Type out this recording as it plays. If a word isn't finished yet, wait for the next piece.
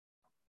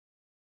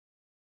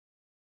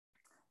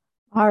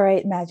All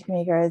right, Magic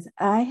Makers.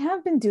 I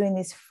have been doing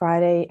these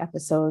Friday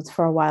episodes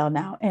for a while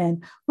now.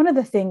 And one of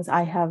the things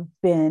I have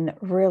been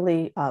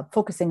really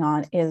focusing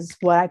on is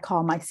what I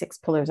call my six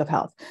pillars of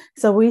health.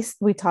 So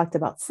we talked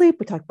about sleep,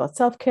 we talked about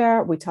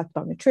self-care, we talked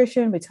about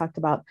nutrition, we talked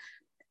about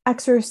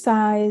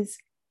exercise.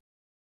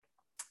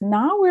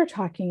 Now we're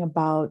talking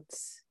about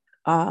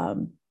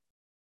um,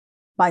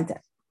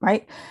 mindset,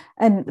 right?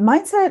 And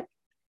mindset,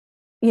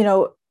 you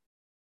know,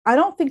 I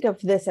don't think of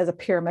this as a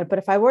pyramid, but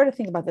if I were to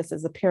think about this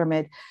as a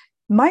pyramid,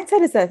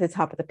 mindset is at the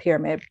top of the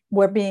pyramid,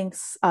 where being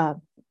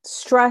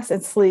stress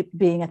and sleep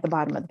being at the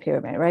bottom of the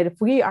pyramid, right?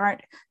 If we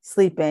aren't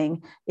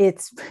sleeping,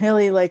 it's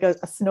really like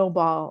a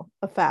snowball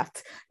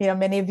effect.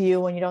 Many of you,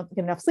 when you don't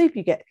get enough sleep,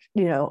 you get,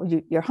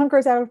 your hunger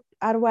is out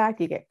of whack,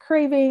 you get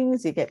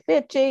cravings, you get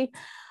bitchy,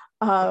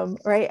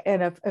 right?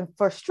 And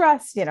for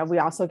stress, we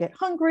also get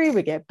hungry,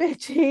 we get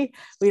bitchy,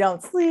 we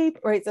don't sleep,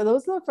 right? So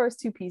those are the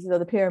first two pieces of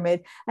the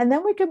pyramid. And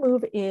then we can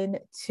move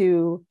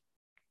into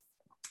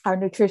our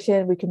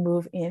nutrition, we can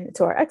move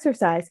into our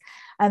exercise,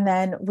 and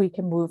then we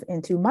can move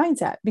into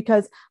mindset,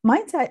 because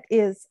mindset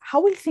is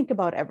how we think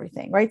about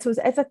everything, right? So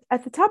it's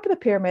at the top of the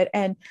pyramid.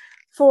 And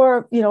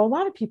for, a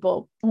lot of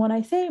people, when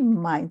I say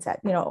mindset,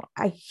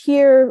 I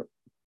hear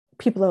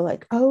people are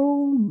like,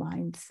 oh,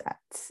 mindset,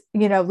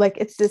 like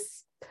it's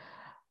this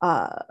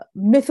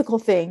mythical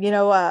thing.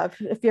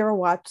 If you ever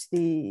watch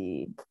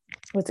the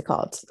what's it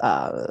called,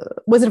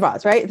 Wizard of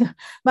Oz, right?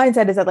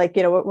 Mindset is that, like,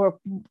 we're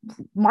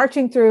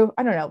marching through,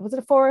 I don't know, was it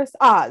a forest?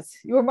 Oz.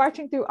 You were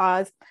marching through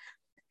Oz,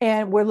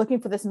 and we're looking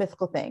for this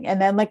mythical thing,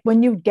 and then, like,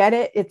 when you get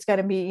it, it's going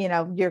to be,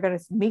 you're going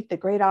to meet the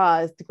great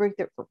Oz,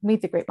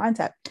 meet the great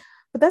mindset.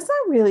 But that's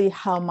not really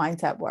how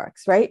mindset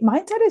works, right?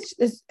 Mindset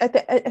is at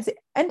the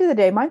end of the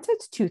day,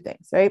 mindset's two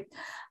things, right?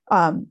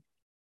 um,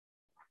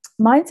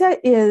 Mindset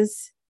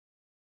is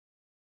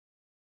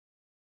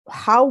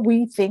how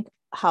we think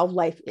how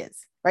life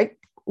is, right?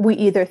 We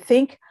either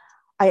think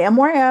I am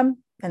where I am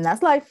and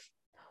that's life,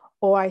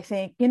 or I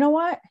think, you know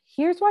what,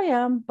 here's where I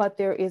am, but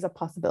there is a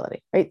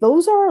possibility, right?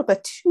 Those are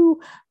the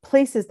two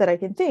places that I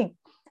can think.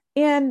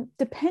 And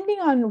depending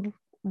on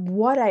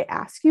what I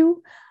ask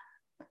you,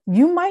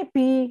 you might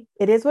be,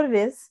 it is what it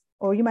is,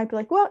 or you might be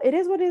like, well, it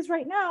is what it is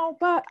right now,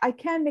 but I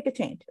can make a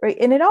change, right?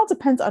 And it all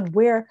depends on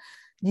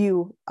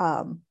you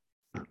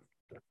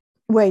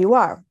where you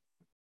are.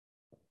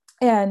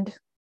 And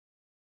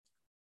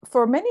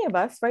for many of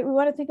us, right, we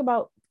want to think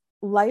about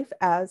life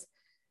as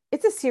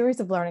it's a series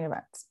of learning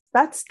events.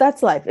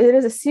 That's life. It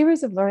is a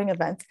series of learning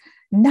events.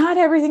 Not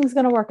everything's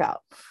going to work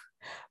out,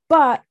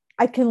 but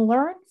I can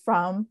learn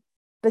from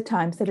the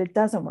times that it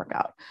doesn't work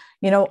out.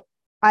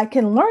 I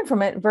can learn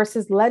from it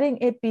versus letting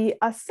it be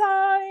a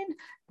sign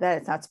that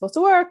it's not supposed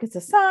to work. It's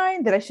a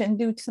sign that I shouldn't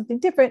do something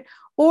different.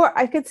 Or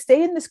I could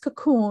stay in this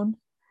cocoon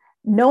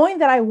knowing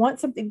that I want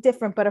something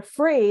different, but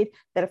afraid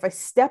that if I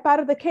step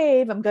out of the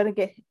cave, I'm going to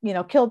get,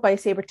 killed by a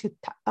saber-toothed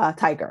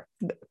tiger.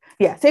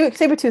 Yeah,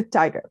 saber-toothed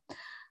tiger.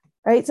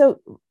 Right.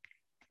 So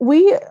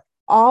we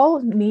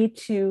all need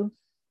to,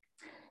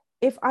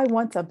 if I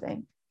want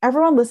something,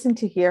 everyone listening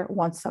to here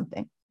wants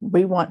something.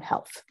 We want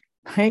health,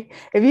 right?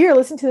 If you're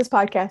listening to this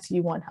podcast,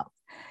 you want health.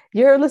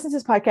 You're listening to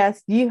this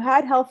podcast, you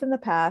had health in the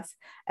past,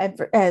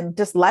 and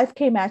just life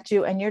came at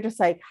you, and you're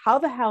just like, how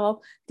the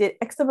hell did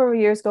X number of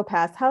years go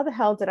past? How the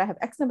hell did I have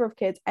X number of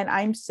kids and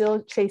I'm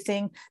still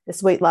chasing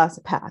this weight loss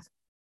path?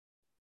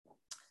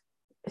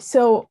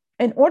 So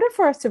in order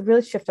for us to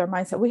really shift our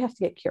mindset, we have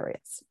to get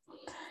curious.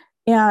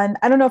 And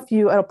I don't know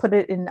if I'll put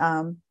it in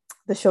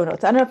the show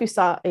notes. I don't know if you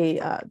saw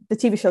the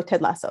TV show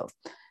Ted Lasso.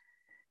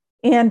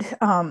 And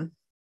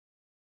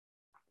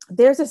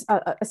there's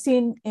a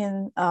scene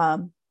in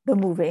the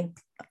movie,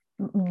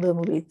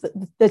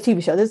 the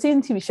TV show. There's a scene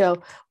in the TV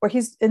show where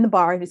he's in the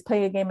bar and he's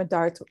playing a game of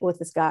darts with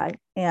this guy,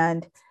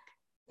 and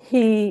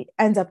he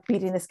ends up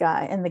beating this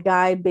guy, and the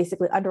guy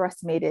basically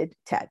underestimated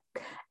Ted.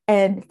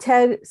 And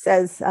Ted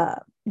says,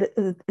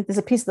 there's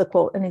a piece of the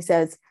quote, and he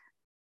says,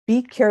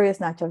 "Be curious,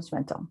 not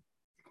judgmental."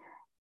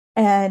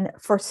 And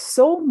for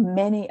so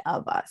many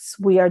of us,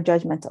 we are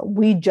judgmental.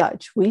 We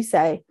judge. We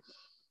say,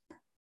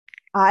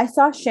 I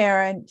saw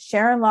Sharon.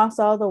 Sharon lost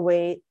all the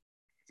weight.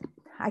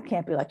 I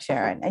can't be like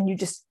Sharon. And you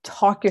just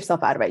talk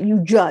yourself out of it. You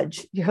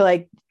judge. You're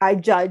like, I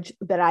judge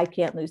that I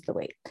can't lose the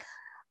weight.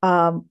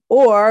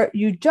 Or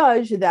you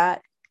judge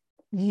that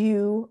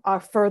you are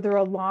further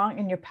along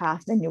in your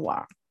path than you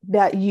are,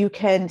 that you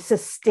can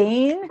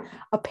sustain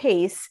a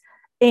pace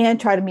and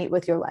try to meet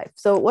with your life.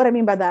 So what I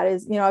mean by that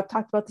is, I've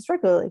talked about this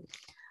regularly.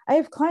 I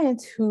have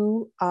clients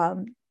who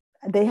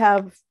they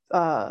have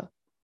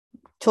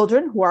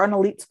children who are on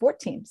elite sport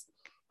teams.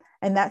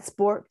 And that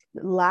sport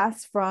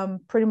lasts from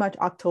pretty much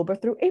October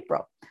through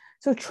April.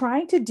 So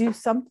trying to do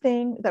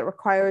something that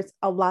requires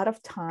a lot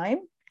of time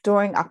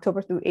during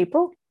October through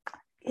April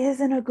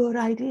isn't a good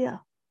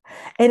idea.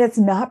 And it's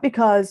not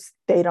because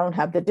they don't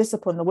have the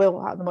discipline, the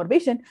will, the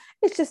motivation.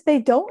 It's just they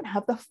don't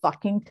have the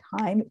fucking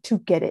time to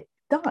get it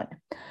done.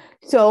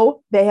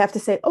 So they have to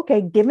say,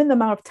 okay, given the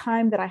amount of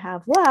time that I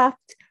have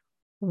left,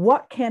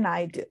 what can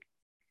I do?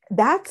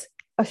 That's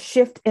a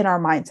shift in our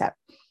mindset.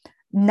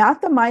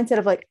 not the mindset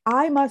of like,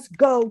 I must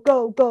go,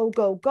 go, go,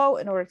 go, go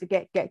in order to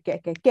get.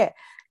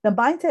 The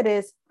mindset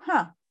is,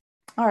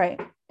 all right,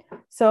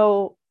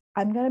 so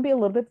I'm going to be a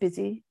little bit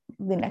busy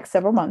the next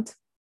several months.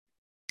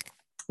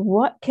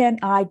 What can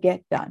I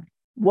get done?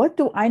 What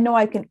do I know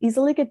I can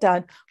easily get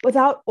done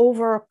without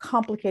over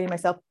complicating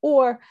myself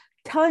or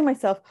telling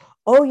myself,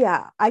 oh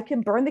yeah, I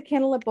can burn the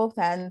candle at both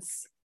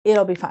ends.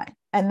 It'll be fine.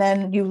 And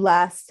then you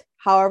last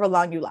however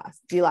long you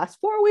last. Do you last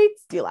 4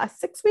 weeks? Do you last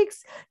 6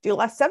 weeks? Do you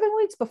last 7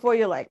 weeks before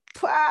you're like,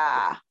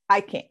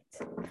 I can't.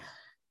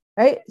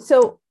 Right.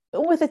 So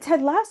with a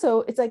Ted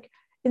Lasso, it's like,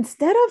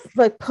 instead of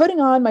like putting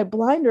on my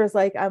blinders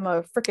like I'm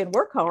a freaking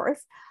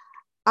workhorse,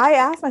 I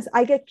ask myself,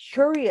 I get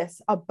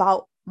curious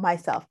about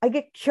myself. I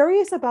get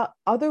curious about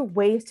other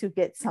ways to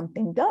get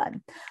something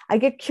done. I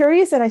get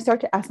curious and I start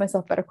to ask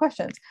myself better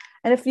questions.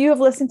 And if you have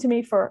listened to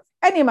me for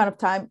any amount of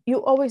time,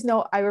 you always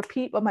know I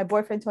repeat what my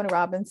boyfriend, Tony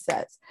Robbins,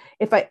 says.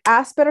 If I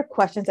ask better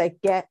questions, I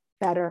get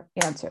better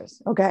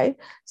answers. Okay.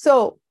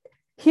 So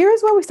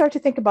here's where we start to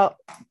think about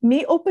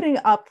me opening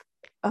up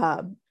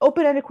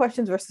open-ended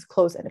questions versus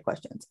closed-ended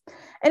questions.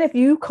 And if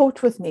you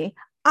coach with me,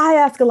 I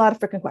ask a lot of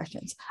freaking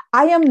questions.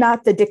 I am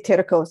not the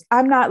dictator coach.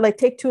 I'm not like,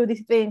 take 2 of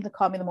these things and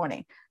call me in the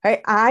morning.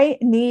 Right? I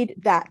need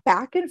that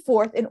back and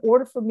forth in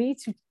order for me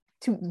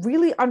to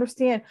really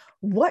understand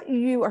what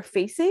you are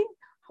facing,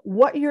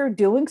 what you're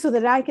doing, so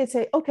that I can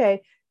say,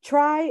 okay,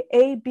 try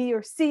A, B,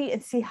 or C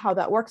and see how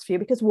that works for you.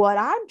 Because what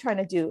I'm trying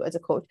to do as a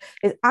coach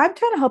is I'm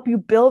trying to help you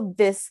build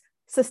this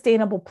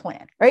sustainable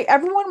plan, right?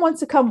 Everyone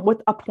wants to come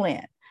with a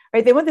plan,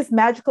 right? They want this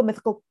magical,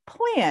 mythical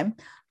plan.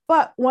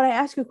 But when I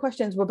ask you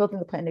questions, we're building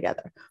the plan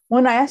together.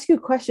 When I ask you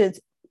questions,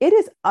 it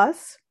is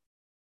us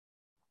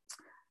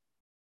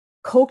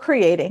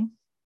co-creating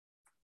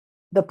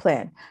the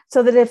plan,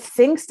 so that if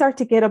things start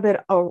to get a bit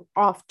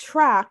off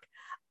track,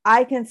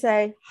 I can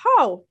say,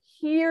 oh,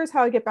 here's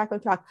how I get back on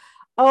track.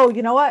 Oh,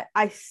 you know what?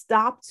 I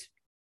stopped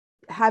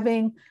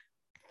having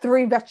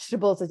 3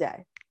 vegetables a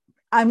day.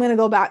 I'm going to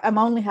go back. I'm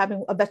only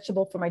having a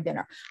vegetable for my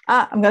dinner.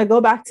 I'm going to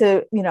go back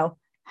to,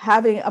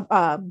 having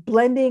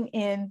blending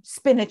in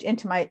spinach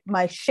into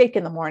my shake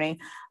in the morning.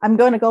 I'm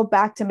going to go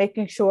back to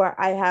making sure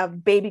I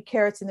have baby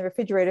carrots in the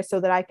refrigerator so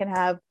that I can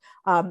have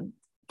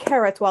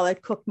carrots while I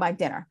cook my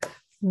dinner.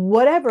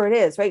 Whatever it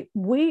is, right?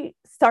 We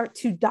start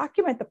to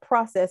document the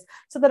process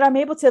so that I'm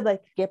able to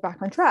like get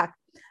back on track.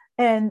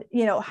 And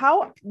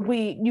how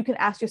you can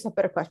ask yourself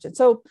better questions.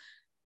 So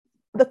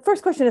the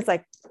first question is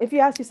like, if you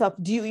ask yourself,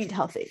 do you eat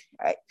healthy?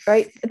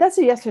 Right? That's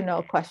a yes or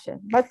no question,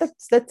 but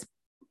that's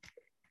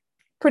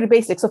pretty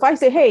basic. So if I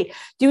say, hey,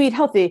 do you eat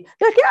healthy?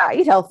 You're like, yeah, I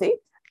eat healthy.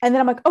 And then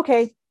I'm like,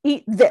 okay,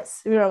 eat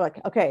this. Like,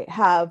 okay,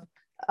 have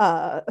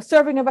a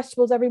serving of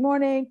vegetables every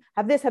morning,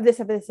 have this.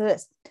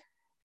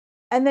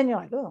 And then you're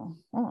like, oh,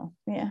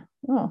 yeah,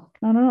 no,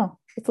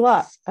 it's a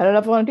lot. I don't know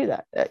if I want to do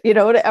that,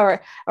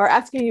 or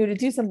asking you to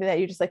do something that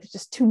you're just like, it's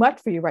just too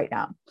much for you right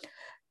now.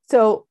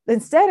 So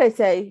instead I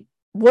say,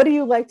 what do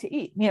you like to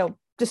eat?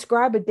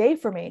 Describe a day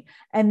for me.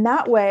 And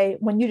that way,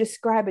 when you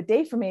describe a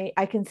day for me,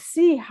 I can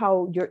see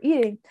how you're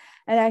eating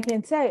and I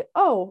can say,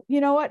 oh, you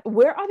know what?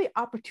 Where are the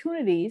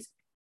opportunities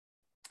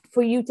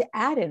for you to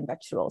add in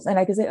vegetables? And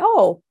I can say,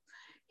 oh,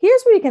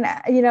 here's where you can,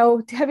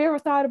 have you ever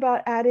thought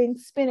about adding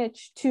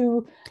spinach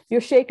to your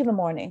shake in the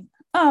morning?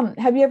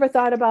 Have you ever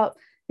thought about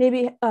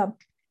maybe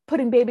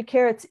putting baby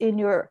carrots in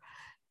your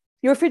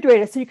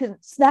refrigerator so you can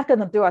snack on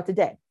them throughout the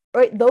day?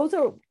 Right? Those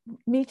are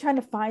me trying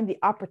to find the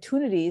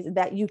opportunities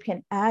that you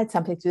can add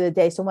something to the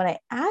day. So when I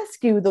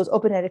ask you those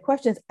open-ended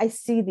questions, I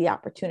see the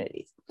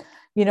opportunities.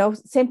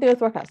 Same thing with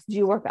workouts. Do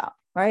you work out?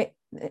 Right?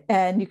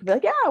 And you can be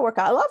like, yeah, I work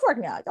out. I love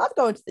working out. I love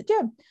going to the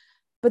gym.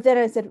 But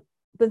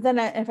then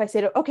if I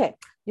say, okay,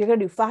 you're going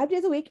to do 5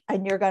 days a week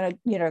and you're going to,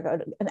 go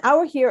an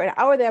hour here, an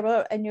hour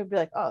there, and you'll be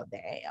like, oh,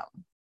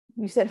 damn,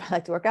 you said I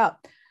like to work out.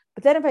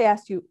 But then if I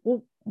ask you,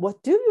 well,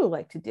 what do you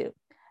like to do?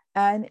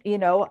 And,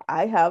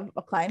 I have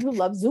a client who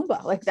loves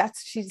Zumba. Like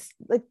she's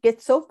like,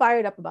 gets so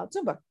fired up about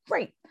Zumba.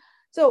 Great.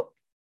 So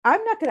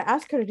I'm not going to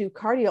ask her to do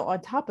cardio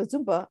on top of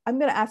Zumba. I'm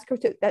going to ask her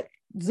that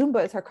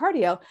Zumba is her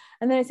cardio.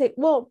 And then I say,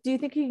 well, do you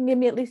think you can give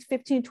me at least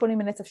 15, 20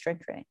 minutes of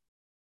strength training?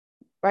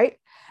 Right.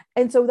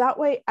 And so that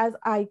way, as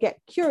I get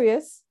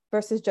curious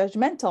versus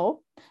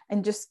judgmental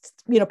and just,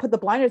 put the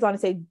blinders on and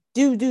say,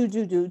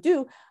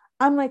 do,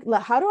 I'm like,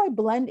 how do I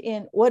blend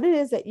in what it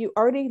is that you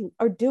already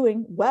are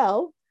doing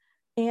well?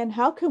 And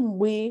how can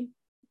we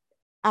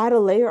add a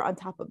layer on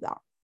top of that?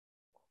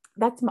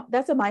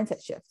 That's a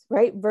mindset shift,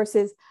 right?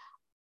 Versus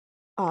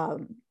I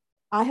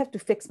have to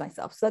fix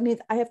myself. So that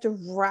means I have to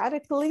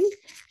radically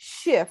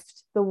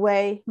shift the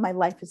way my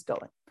life is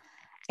going.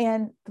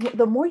 And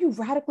the more you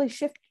radically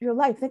shift your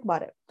life, think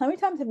about it. How many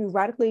times have you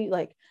radically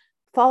like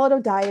followed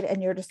a diet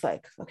and you're just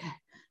like, okay,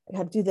 I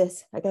got to do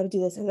this. I got to do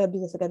this. I got to do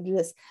this. I got to do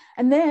this.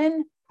 And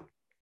then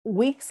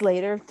weeks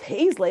later,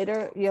 days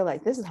later, you're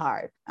like, this is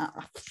hard.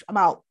 I'm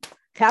out.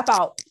 Tap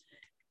out,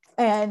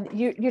 and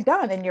you're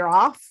done, and you're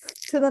off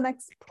to the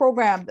next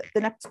program, the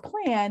next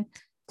plan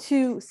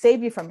to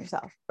save you from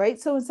yourself, right?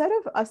 So instead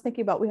of us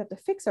thinking about we have to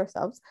fix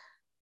ourselves,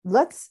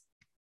 let's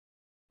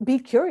be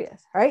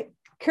curious, right?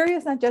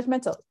 Curious, not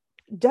judgmental.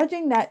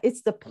 Judging that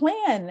it's the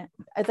plan.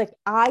 It's like,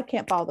 I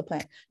can't follow the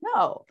plan.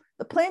 No,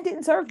 the plan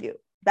didn't serve you.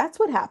 That's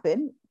what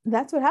happened.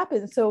 That's what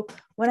happened. So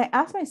when I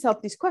ask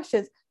myself these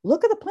questions,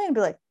 look at the plan and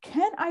be like,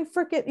 can I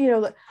freaking,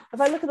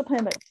 if I look at the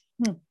plan, like,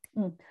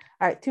 all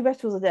right, 2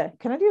 vegetables a day.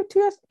 Can I do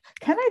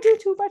Can I do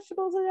 2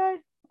 vegetables a day?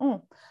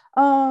 Can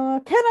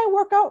I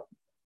work out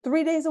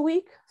 3 days a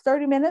week,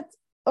 30 minutes?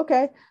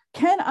 Okay.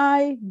 Can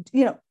I,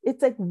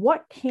 it's like,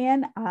 what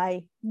can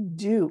I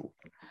do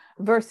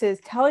versus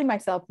telling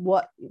myself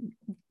what,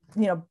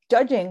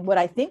 judging what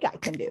I think I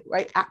can do,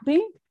 right?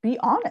 Be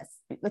honest.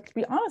 Let's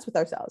be honest with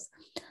ourselves.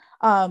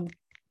 And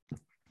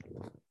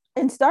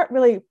start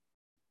really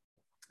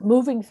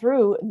moving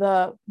through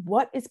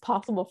what is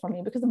possible for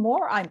me, because the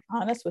more I'm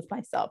honest with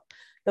myself,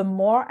 the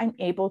more I'm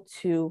able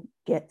to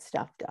get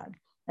stuff done.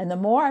 And the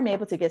more I'm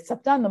able to get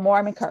stuff done, the more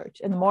I'm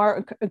encouraged. And the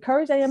more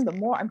encouraged I am, the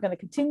more I'm going to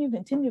continue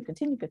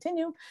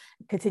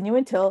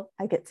until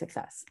I get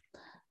success,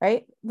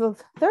 right? The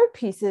third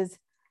piece is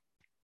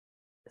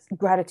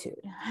gratitude.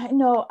 I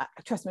know,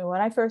 trust me, when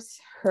I first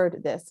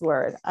heard this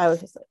word, I was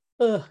just like,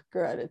 ugh,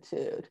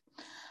 gratitude.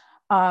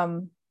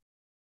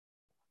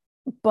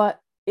 But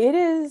it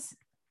is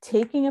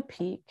taking a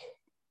peek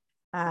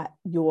at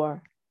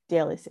your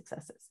daily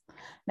successes.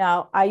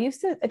 Now, I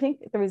think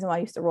the reason why I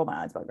used to roll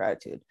my eyes about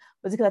gratitude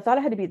was because I thought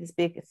it had to be this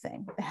big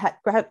thing. It had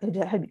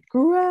to be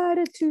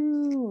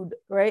gratitude,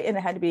 right? And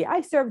it had to be,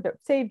 I saved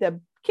a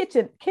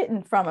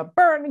kitten from a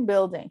burning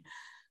building,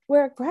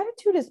 where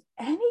gratitude is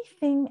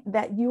anything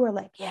that you are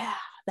like, yeah,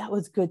 that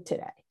was good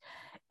today.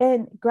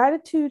 And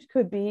gratitude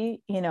could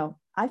be,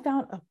 I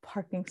found a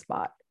parking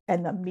spot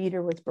and the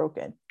meter was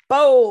broken.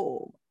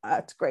 Boom,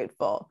 that's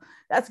grateful.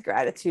 That's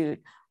gratitude.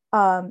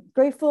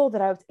 Grateful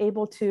that I was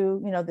able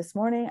to, this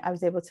morning, I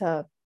was able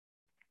to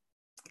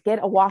get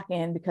a walk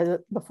in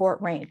before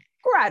it rained.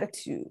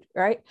 Gratitude,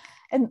 right?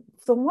 And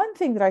the one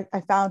thing that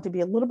I found to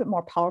be a little bit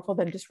more powerful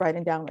than just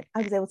writing down, like,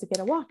 I was able to get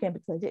a walk in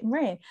because it didn't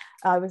rain,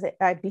 I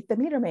beat the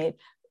meter maid,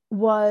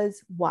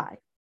 was why,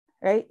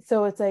 right?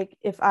 So it's like,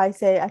 if I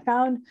say I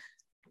found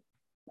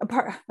a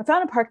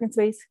parking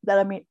space that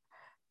I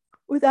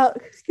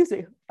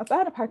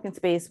found a parking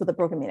space with a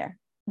broken meter.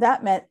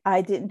 That meant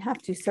I didn't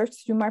have to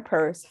search through my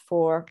purse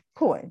for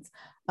coins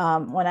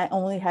when I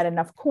only had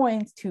enough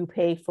coins to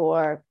pay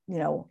for,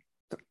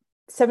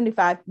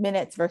 75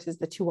 minutes versus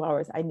the 2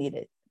 hours I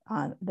needed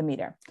on the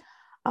meter.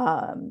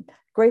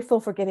 Grateful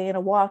for getting in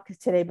a walk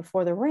today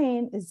before the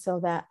rain is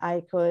so that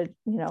I could,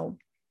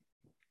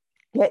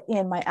 get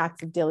in my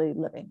acts of daily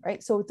living,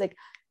 right? So it's like,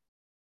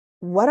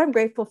 what I'm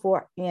grateful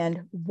for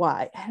and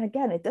why. And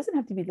again, it doesn't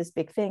have to be this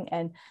big thing.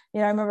 And, I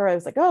remember I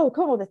was like, oh,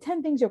 cool, the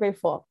 10 things you're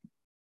grateful.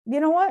 You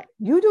know what?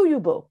 You do you,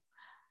 boo.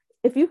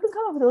 If you can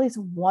come up with at least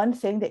one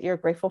thing that you're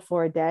grateful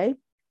for a day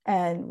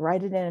and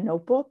write it in a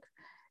notebook,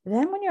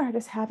 then when you're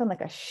just having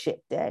like a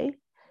shit day,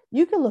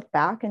 you can look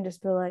back and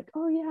just be like,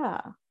 oh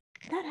yeah,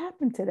 that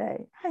happened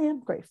today. I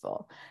am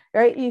grateful,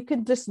 right? You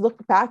could just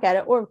look back at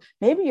it. Or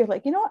maybe you're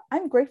like, you know what?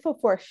 I'm grateful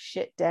for a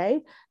shit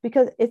day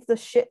because it's the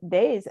shit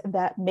days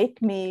that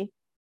make me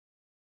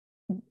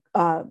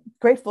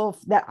grateful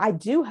that I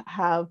do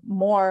have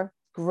more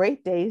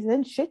great days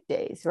than shit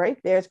days, right?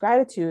 There's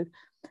gratitude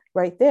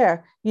right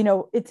there.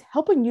 It's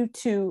helping you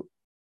to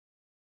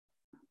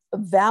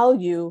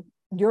value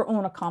your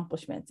own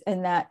accomplishments,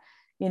 and that,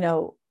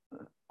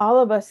 all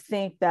of us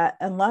think that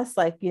unless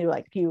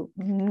you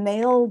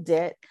nailed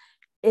it,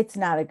 it's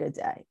not a good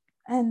day.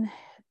 And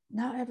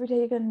not every day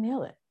you're going to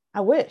nail it.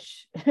 I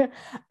wish.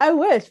 I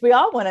wish we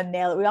all want to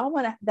nail it. We all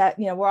want that,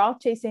 we're all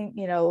chasing,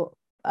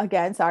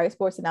 again, sorry,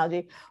 sports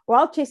analogy. We're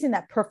all chasing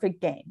that perfect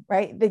game,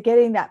 right? They're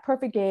getting that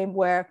perfect game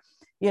where,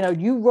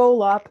 you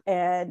roll up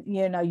and,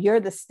 you're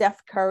the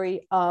Steph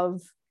Curry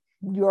of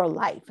your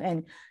life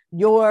and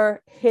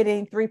you're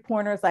hitting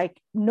 3-pointers like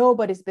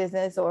nobody's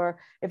business. Or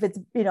if it's,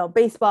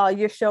 baseball,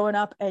 you're showing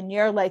up and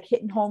you're like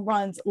hitting home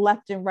runs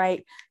left and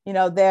right.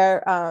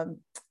 They're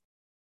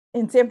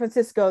in San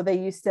Francisco, they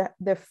used to,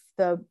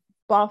 the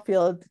ball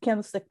field,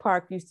 Candlestick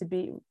Park used to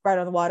be right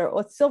on the water,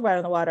 or it's still right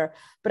on the water.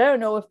 But I don't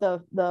know if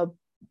the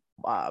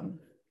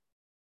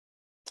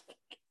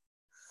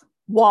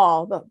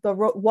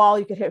wall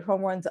you could hit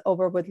home runs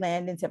over would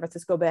land in San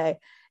Francisco Bay,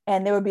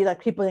 and there would be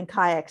like people in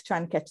kayaks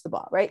trying to catch the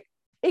ball, right?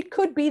 It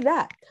could be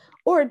that,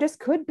 or it just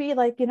could be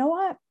like, you know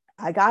what?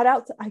 I got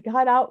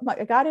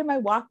in my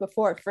walk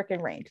before it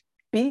freaking rained.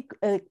 Be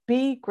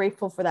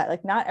grateful for that.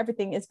 Like, not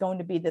everything is going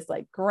to be this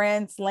like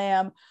grand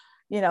slam,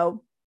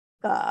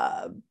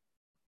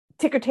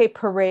 ticker tape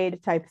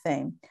parade type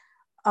thing.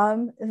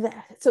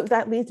 So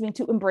that leads me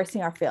to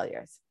embracing our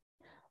failures.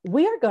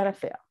 We are going to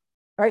fail,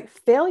 right?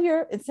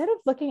 Failure, instead of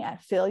looking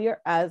at failure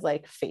as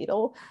like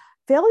fatal,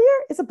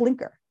 failure is a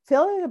blinker.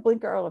 Failure is a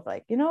blinker of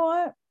like, you know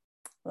what?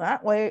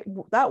 That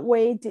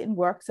way didn't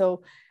work.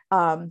 So,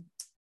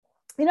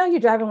 you're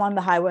driving along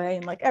the highway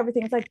and like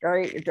everything's like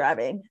great, you're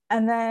driving.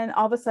 And then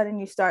all of a sudden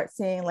you start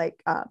seeing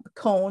like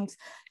cones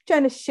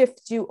trying to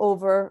shift you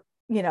over,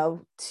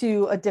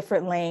 to a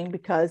different lane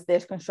because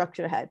there's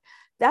construction ahead.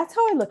 That's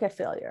how I look at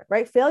failure,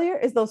 right? Failure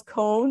is those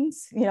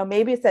cones,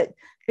 maybe it's that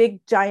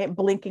big giant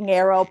blinking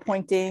arrow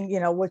pointing,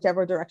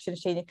 whichever direction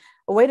is changing.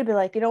 A way to be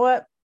like, you know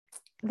what?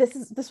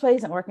 This way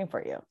isn't working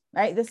for you,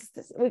 right?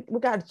 We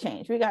got to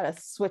change. We got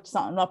to switch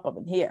something up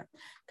in here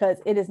because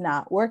it is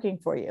not working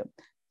for you.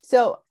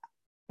 So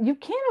you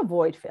can't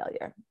avoid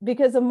failure,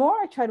 because the more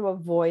I try to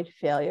avoid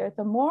failure,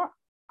 the more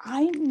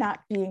I'm not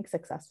being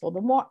successful,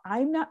 the more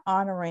I'm not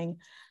honoring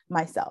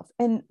myself.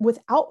 And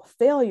without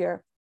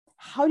failure,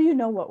 how do you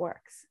know what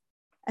works?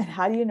 And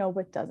how do you know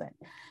what doesn't?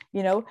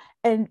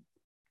 And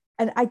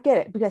I get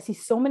it, because I see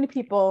so many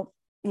people,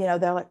 they're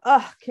like,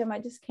 oh, Kim, I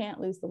just can't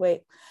lose the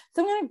weight.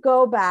 So I'm going to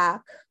go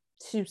back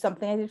to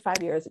something I did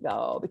 5 years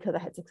ago because I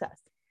had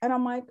success. And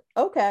I'm like,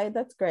 okay,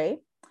 that's great.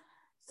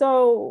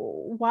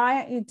 So why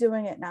aren't you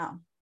doing it now?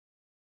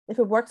 If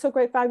it worked so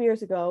great 5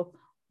 years ago,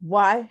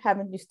 why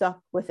haven't you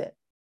stuck with it?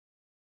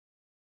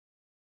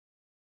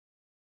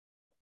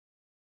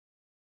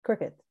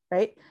 Crickets,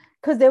 right?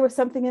 Because there was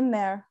something in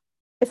there.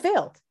 It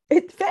failed.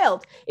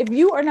 If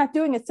you are not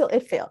doing it still,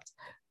 it failed.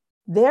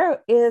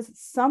 There is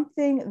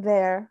something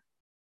there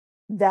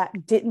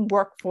that didn't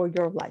work for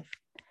your life.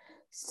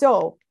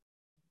 So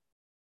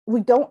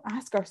we don't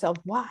ask ourselves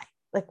why.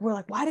 We're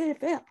like, why did it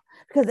fail?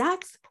 Because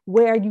that's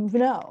where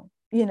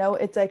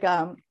it's like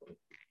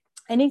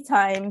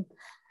anytime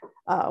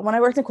when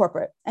I worked in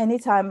corporate,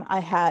 anytime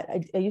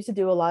I used to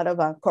do a lot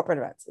of corporate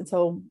events. And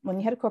so when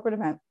you had a corporate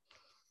event,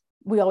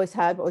 we always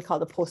had what we call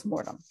the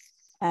postmortem.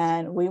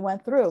 And we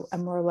went through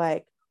and we're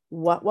like,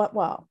 what,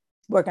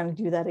 we're going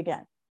to do that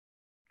again.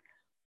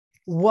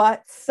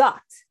 What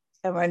sucked?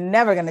 And we're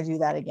never going to do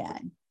that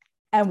again.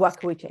 And what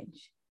can we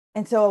change?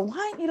 And so I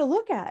want you to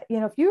look at,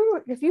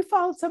 if you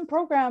followed some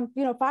program,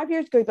 5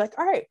 years ago, you'd be like,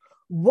 all right,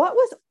 what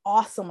was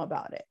awesome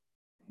about it?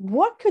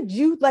 What could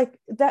you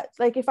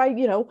if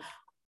I,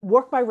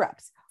 work my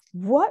reps,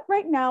 what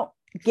right now,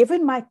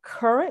 given my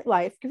current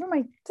life,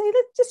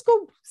 let's just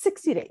go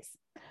 60 days.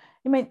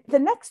 The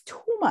next 2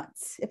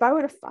 months, if I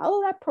were to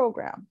follow that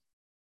program,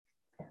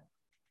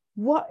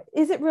 what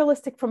is it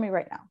realistic for me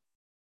right now?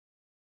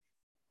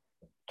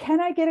 Can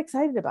I get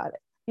excited about it?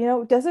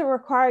 Does it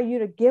require you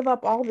to give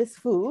up all this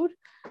food?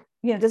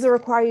 Does it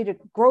require you to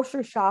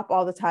grocery shop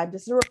all the time?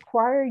 Does it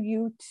require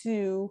you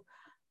to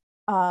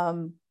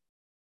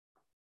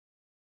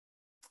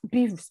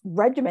be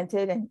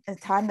regimented in a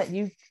time that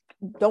you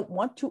don't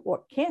want to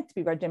or can't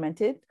be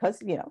regimented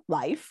because,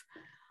 life?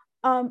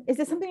 Is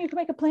it something you can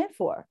make a plan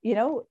for?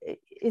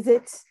 Is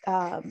it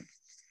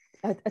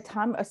a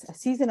time, a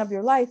season of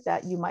your life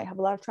that you might have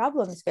a lot of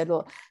travel on the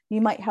schedule?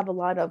 You might have a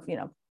lot of,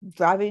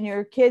 driving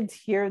your kids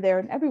here, there,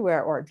 and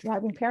everywhere, or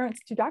driving parents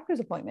to doctor's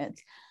appointments.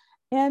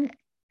 And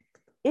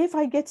if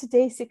I get to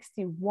day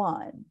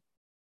 61,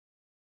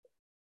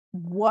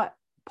 what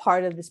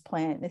part of this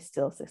plan is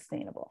still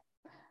sustainable?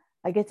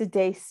 I get to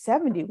day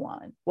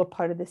 71, what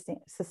part of this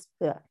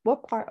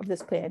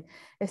plan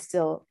is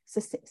still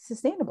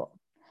sustainable,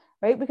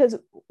 right? Because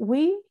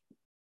we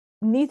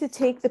need to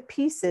take the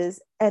pieces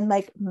and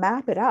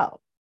map it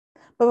out.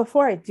 But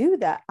before I do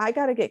that, I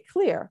got to get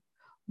clear.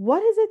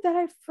 What is it that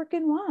I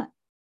freaking want?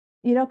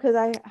 Because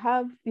I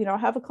have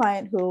a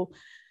client who,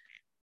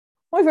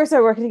 when we first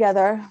started working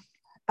together,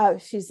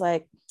 she's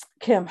like,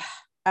 Kim,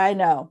 I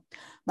know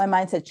my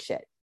mindset's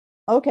shit.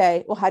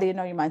 Okay, well, how do you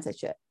know your mindset's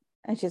shit?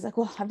 And she's like,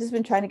 well, I've just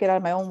been trying to get out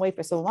of my own way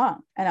for so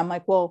long. And I'm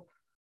like, well,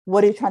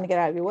 what are you trying to get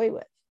out of your way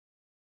with?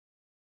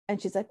 And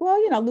she's like, well,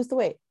 lose the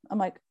weight. I'm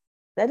like,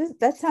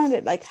 that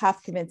sounded like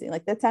half convincing.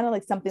 That sounded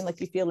like something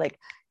like you feel like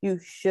you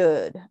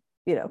should,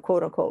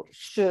 quote unquote,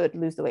 should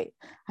lose the weight.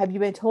 Have you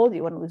been told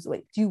you want to lose the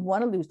weight? Do you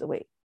want to lose the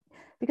weight?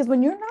 Because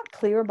when you're not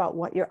clear about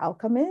what your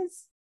outcome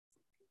is,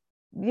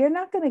 you're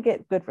not going to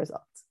get good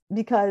results,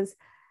 because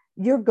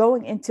you're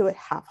going into it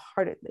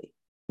half-heartedly.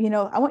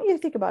 I want you to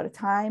think about a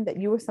time that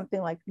you were something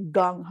like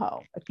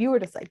gung-ho. If you were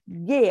just like,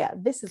 yeah,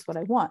 this is what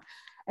I want.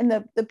 And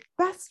the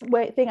best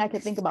thing I can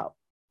think about,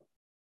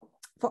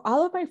 for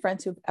all of my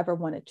friends who've ever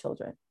wanted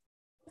children,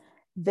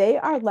 they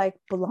are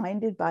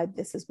blinded by,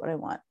 this is what I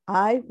want.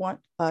 I want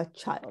a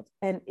child.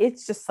 And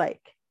it's just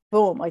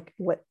boom,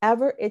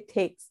 whatever it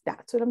takes,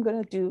 that's what I'm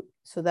going to do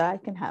so that I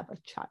can have a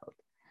child.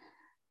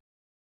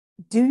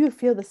 Do you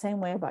feel the same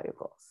way about your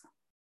goals?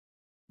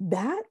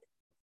 That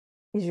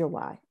is your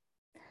why.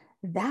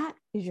 That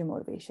is your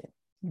motivation.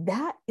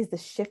 That is the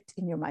shift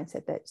in your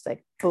mindset that's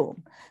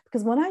boom.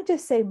 Because when I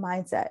just say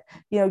mindset,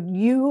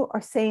 you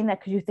are saying that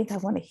because you think I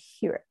want to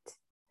hear it.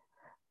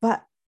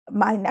 But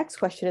my next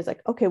question is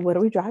okay, what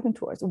are we driving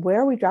towards?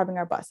 Where are we driving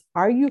our bus?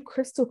 Are you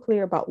crystal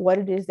clear about what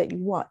it is that you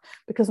want?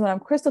 Because when I'm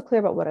crystal clear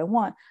about what I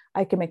want,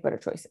 I can make better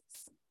choices.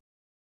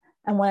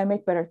 And when I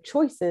make better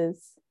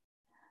choices,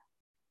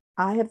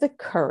 I have the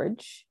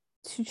courage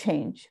to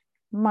change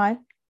my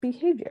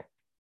behavior,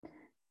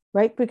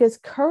 right? Because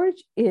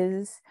courage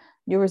is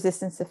your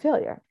resistance to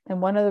failure.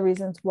 And one of the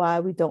reasons why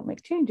we don't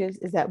make changes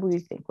is that we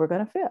think we're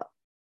going to fail.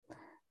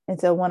 And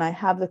so when I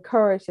have the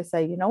courage to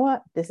say, you know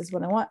what, this is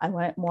what I want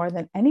it more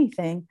than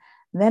anything,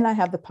 then I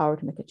have the power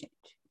to make a change.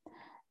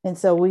 And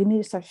so we need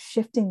to start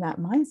shifting that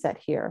mindset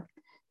here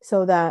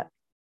so that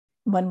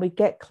when we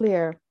get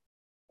clear,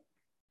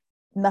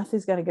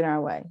 nothing's going to get in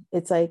our way.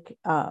 It's like,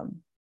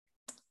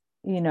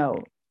 you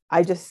know,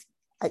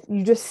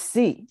 you just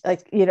see,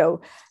 like, you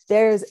know,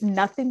 there's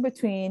nothing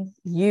between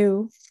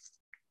you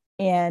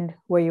and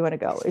where you want to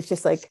go. It's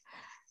just like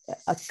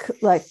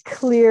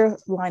clear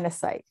line of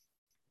sight.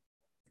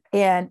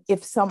 And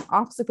if some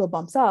obstacle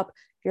bumps up,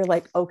 you're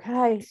like,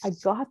 okay, I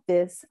got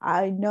this.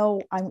 I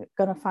know I'm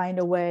going to find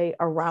a way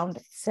around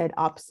said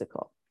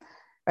obstacle.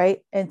 Right.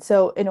 And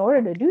so in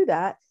order to do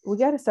that, we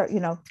got to start,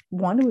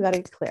 one, we got to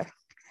get clear.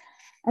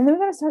 And then we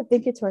got to start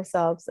thinking to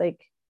ourselves, like,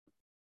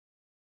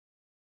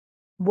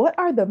 what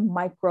are the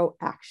micro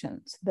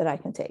actions that I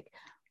can take?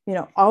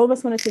 All of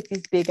us want to take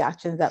these big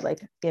actions that, like,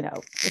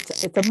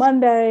 it's a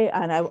Monday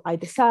and I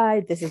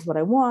decide this is what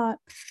I want.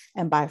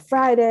 And by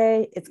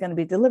Friday, it's going to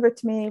be delivered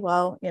to me.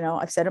 Well,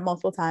 I've said it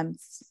multiple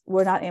times.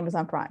 We're not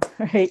Amazon Prime,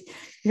 right?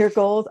 Your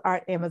goals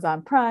aren't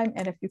Amazon Prime.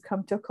 And if you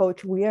come to a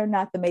coach, we are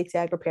not the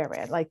Maytag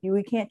repairman. Like,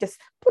 we can't just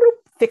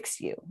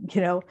fix you,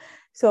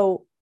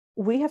 So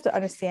we have to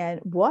understand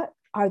what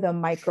are the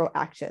micro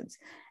actions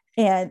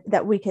and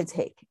that we can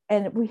take,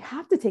 and we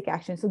have to take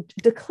action. So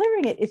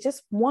declaring it is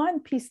just one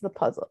piece of the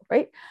puzzle,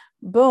 right?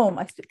 Boom,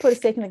 I put a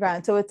stake in the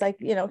ground. So it's like,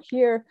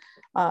 here,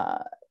 in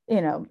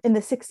the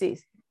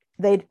 60s,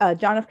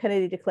 John F.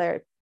 Kennedy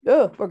declared,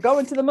 oh, we're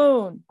going to the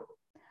moon.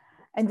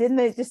 And didn't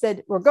they just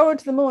said, we're going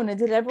to the moon? And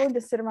did everyone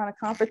just sit around a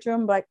conference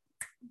room like,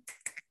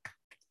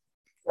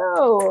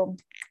 oh,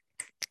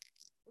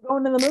 we're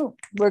going to the moon.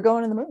 We're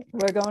going to the moon.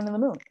 We're going to the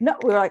moon. No,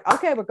 we were like,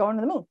 okay, we're going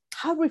to the moon.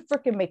 How do we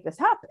freaking make this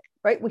happen?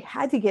 Right? We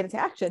had to get into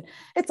action.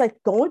 It's like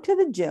going to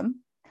the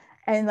gym,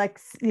 and like,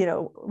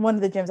 one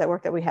of the gyms I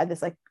worked at, we had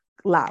this like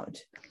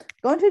lounge.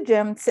 Going to the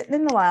gym, sitting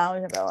in the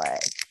lounge, and go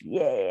like,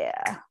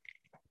 yeah,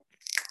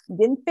 I'm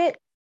getting fit,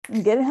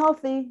 I'm getting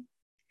healthy,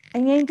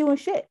 and you ain't doing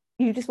shit.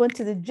 You just went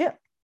to the gym,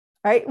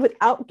 right?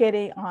 Without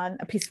getting on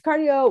a piece of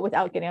cardio,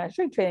 without getting on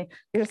strength training.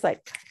 You're just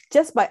like,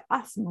 just by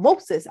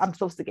osmosis, I'm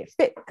supposed to get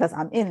fit because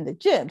I'm in the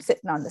gym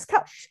sitting on this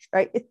couch,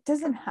 right? It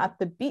doesn't have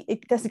to be,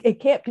 it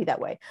can't be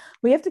that way.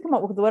 We have to come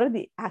up with what are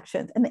the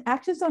actions, and the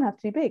actions don't have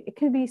to be big. It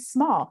can be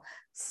small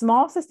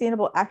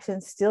sustainable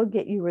actions still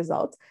get you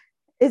results.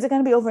 Is it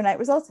going to be overnight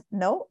results?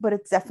 No, but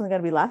it's definitely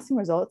going to be lasting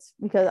results,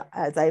 because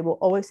as I will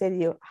always say to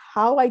you,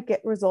 how I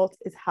get results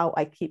is how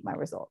I keep my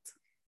results.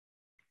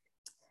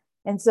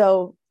 And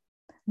so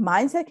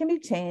mindset can be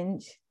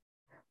changed,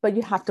 but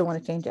you have to want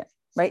to change it,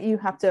 right? You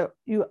have to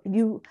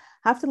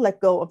let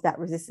go of that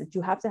resistance.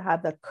 You have to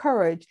have the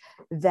courage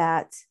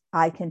that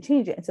I can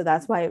change it. And so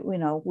that's why, we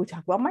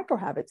talk about micro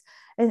habits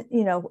and,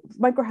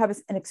 micro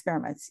habits and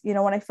experiments.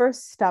 When I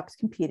first stopped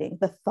competing,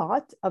 the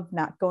thought of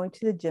not going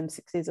to the gym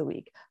 6 days a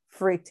week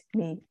freaked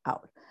me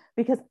out,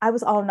 because I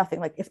was all or nothing.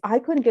 Like, if I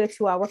couldn't get a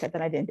 2-hour workout,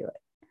 then I didn't do it.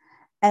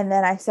 And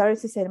then I started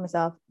to say to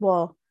myself,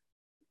 well,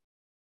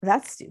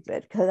 that's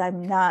stupid, because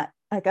I'm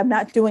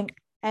not doing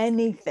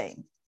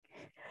anything.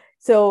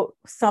 So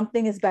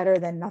something is better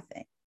than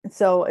nothing. And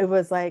so it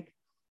was like,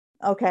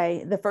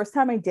 okay, the first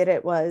time I did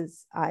it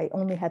was, I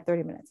only had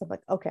 30 minutes. I'm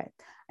like, okay,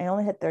 I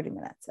only had 30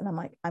 minutes. And I'm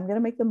like, I'm going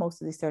to make the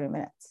most of these 30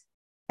 minutes.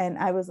 And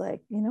I was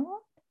like, you know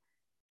what?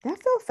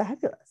 That felt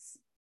fabulous.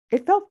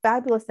 It felt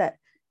fabulous that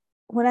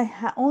when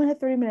I only had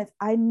 30 minutes,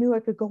 I knew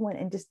I could go in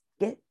and just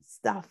get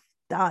stuff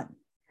done.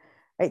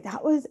 Right?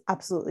 That was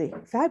absolutely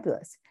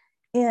fabulous.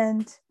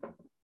 And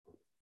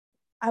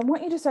I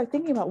want you to start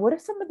thinking about, what are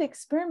some of the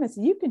experiments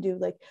that you can do?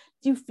 Like,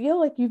 do you feel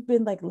like you've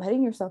been like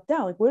letting yourself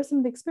down? Like, what are some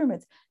of the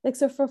experiments? Like,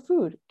 so for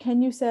food,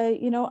 can you say,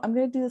 I'm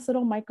going to do this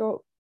little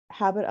micro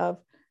habit of,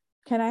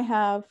 can I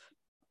have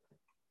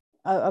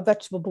a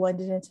vegetable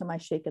blended into my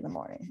shake in the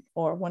morning,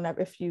 or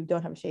whenever, if you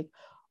don't have a shake?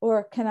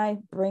 Or can I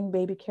bring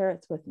baby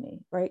carrots with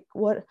me, right?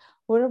 What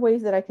are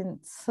ways that I can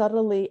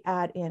subtly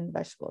add in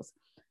vegetables?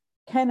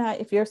 Can I,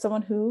 if you're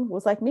someone who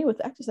was like me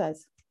with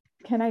exercise,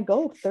 can I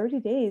go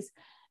 30 days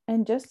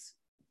and just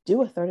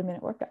do a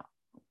 30-minute workout?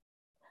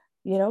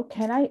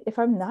 Can I, if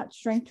I'm not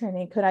strength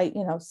training, could I,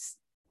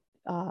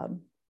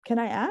 can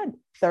I add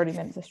 30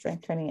 minutes of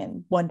strength training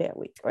in one day a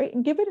week, right?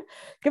 And give it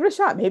a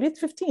shot. Maybe it's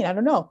 15, I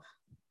don't know.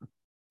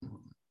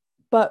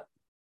 But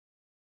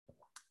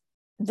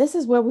this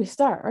is where we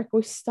start, right?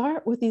 We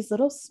start with these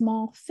little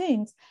small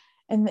things,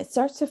 and it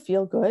starts to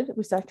feel good.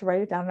 We start to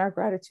write it down in our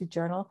gratitude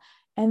journal.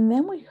 And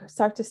then we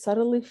start to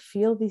subtly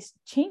feel these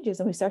changes,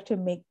 and we start to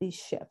make these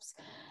shifts.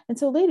 And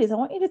so, ladies, I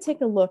want you to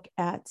take a look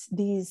at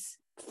these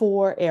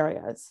 4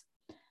 areas.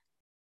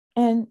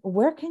 And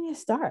where can you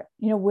start?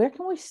 Where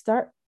can we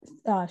start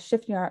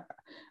shifting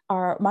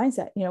our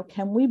mindset?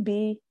 Can we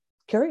be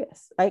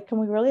curious, right? Can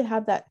we really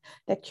have that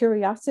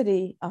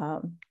curiosity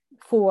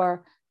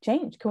for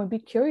change? Can we be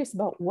curious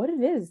about what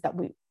it is that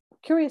we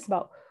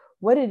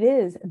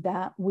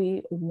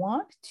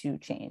want to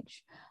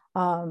change?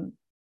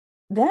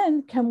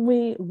 Then can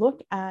we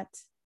look at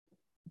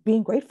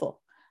being grateful,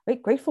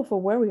 right? Grateful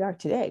for where we are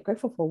today,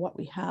 grateful for what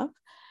we have.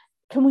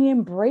 Can we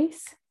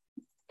embrace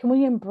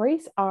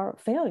our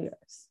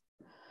failures?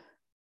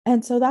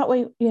 And so that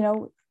way,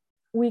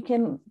 we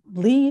can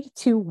lead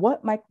to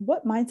what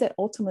mindset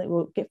ultimately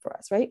will get for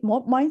us, right?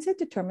 What mindset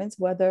determines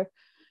whether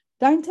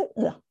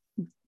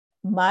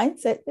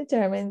mindset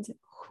determines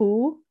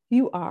who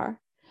you are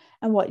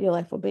and what your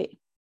life will be.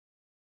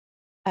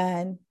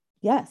 And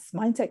yes,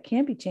 mindset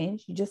can be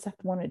changed. You just have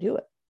to want to do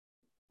it.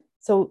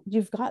 So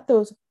you've got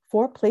those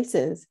 4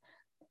 places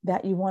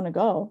that you want to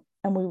go,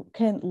 and we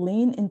can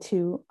lean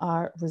into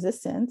our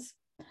resistance.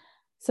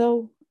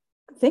 So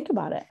think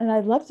about it. And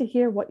I'd love to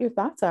hear what your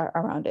thoughts are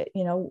around it.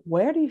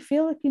 Where do you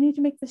feel like you need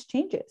to make these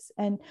changes?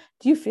 And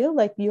do you feel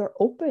like you're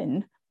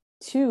open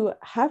to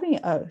having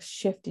a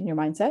shift in your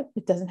mindset?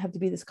 It doesn't have to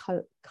be this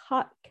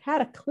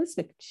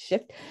cataclysmic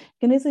shift. It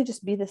can easily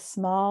just be this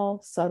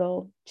small,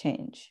 subtle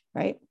change,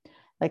 right?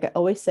 Like I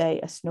always say,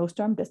 a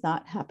snowstorm does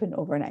not happen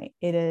overnight.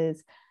 It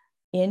is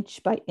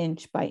inch by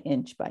inch by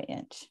inch by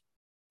inch.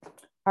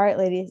 All right,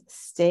 ladies,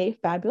 stay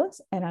fabulous.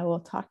 And I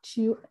will talk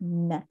to you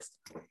next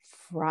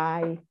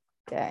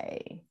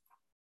Friday.